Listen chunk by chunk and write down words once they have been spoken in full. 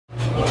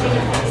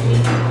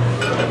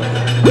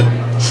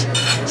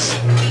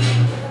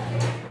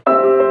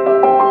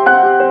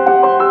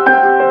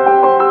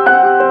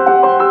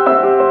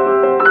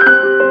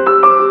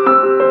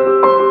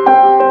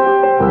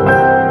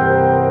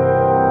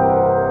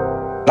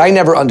I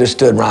never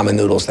understood ramen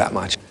noodles that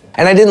much.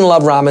 And I didn't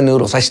love ramen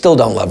noodles. I still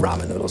don't love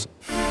ramen noodles.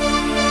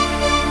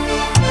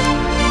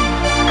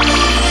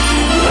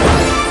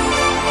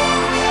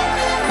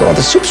 Well,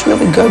 the soup's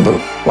really good, but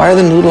why are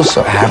the noodles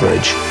so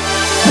average?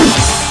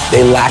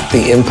 They lack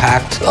the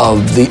impact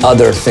of the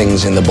other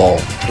things in the bowl.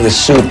 The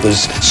soup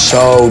was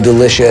so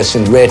delicious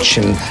and rich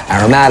and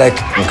aromatic,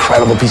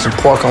 incredible piece of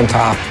pork on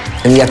top.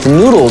 And yet the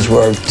noodles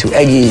were too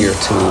eggy or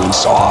too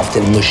soft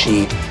and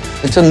mushy.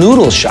 It's a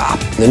noodle shop.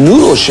 The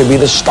noodles should be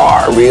the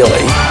star,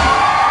 really.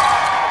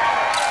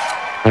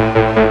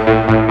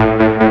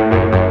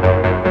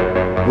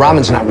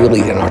 Ramen's not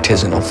really an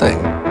artisanal thing.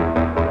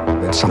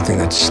 It's something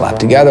that's slapped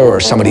together or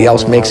somebody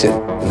else makes it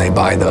and they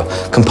buy the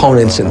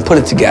components and put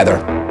it together.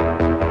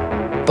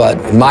 But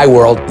in my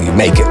world, you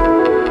make it.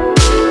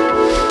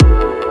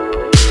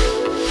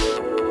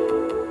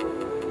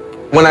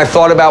 When I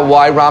thought about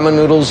why ramen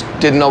noodles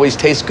didn't always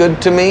taste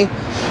good to me,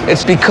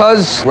 it's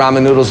because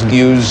ramen noodles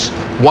use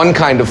one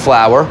kind of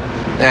flour,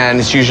 and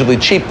it's usually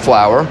cheap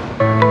flour.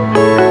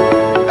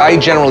 I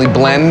generally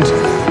blend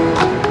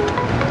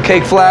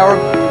cake flour,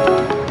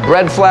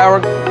 bread flour,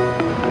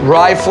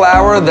 rye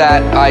flour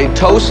that I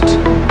toast.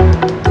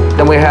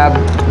 Then we have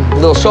a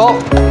little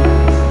salt,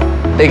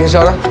 baking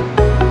soda.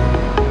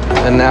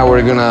 And now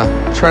we're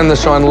gonna turn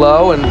this on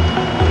low and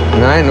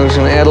we're just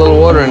gonna add a little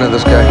water into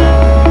this guy.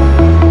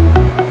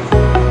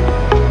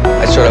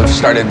 I sort of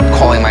started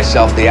calling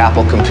myself the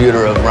Apple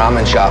computer of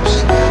ramen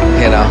shops,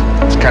 you know.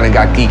 It kind of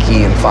got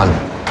geeky and fun.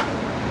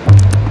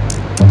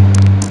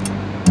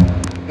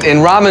 In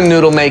ramen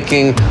noodle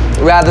making,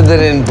 rather than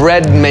in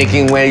bread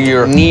making where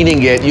you're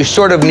kneading it, you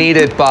sort of knead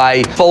it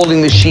by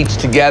folding the sheets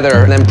together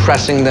and then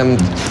pressing them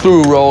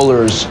through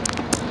rollers.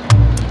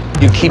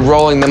 You keep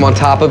rolling them on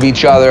top of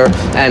each other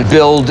and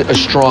build a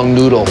strong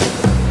noodle.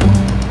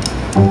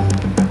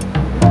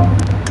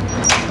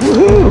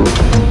 Woohoo!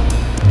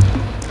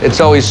 It's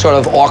always sort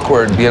of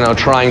awkward, you know,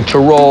 trying to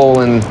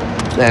roll and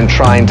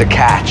trying to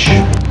catch.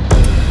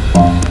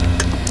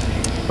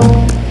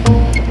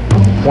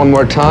 One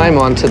more time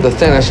onto the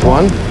thinnest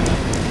one.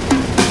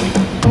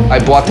 I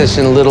bought this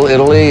in Little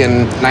Italy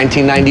in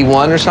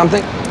 1991 or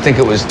something. I think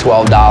it was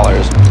 $12.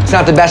 It's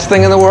not the best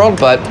thing in the world,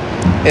 but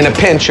in a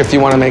pinch, if you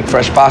want to make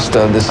fresh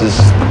pasta, this is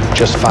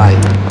just fine.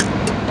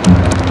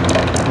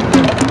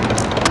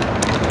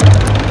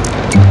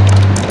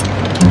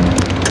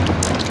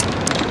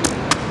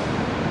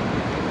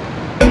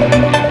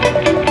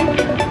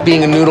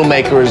 Being a noodle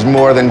maker is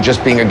more than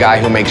just being a guy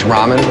who makes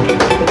ramen.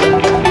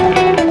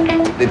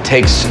 It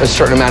takes a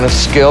certain amount of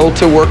skill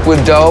to work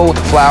with dough,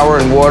 flour,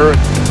 and water.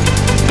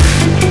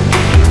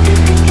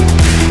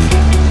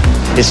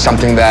 It's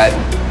something that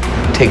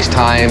takes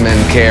time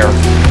and care.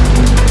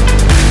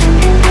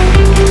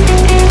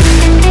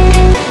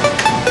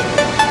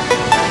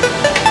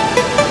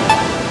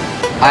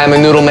 I am a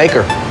noodle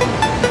maker.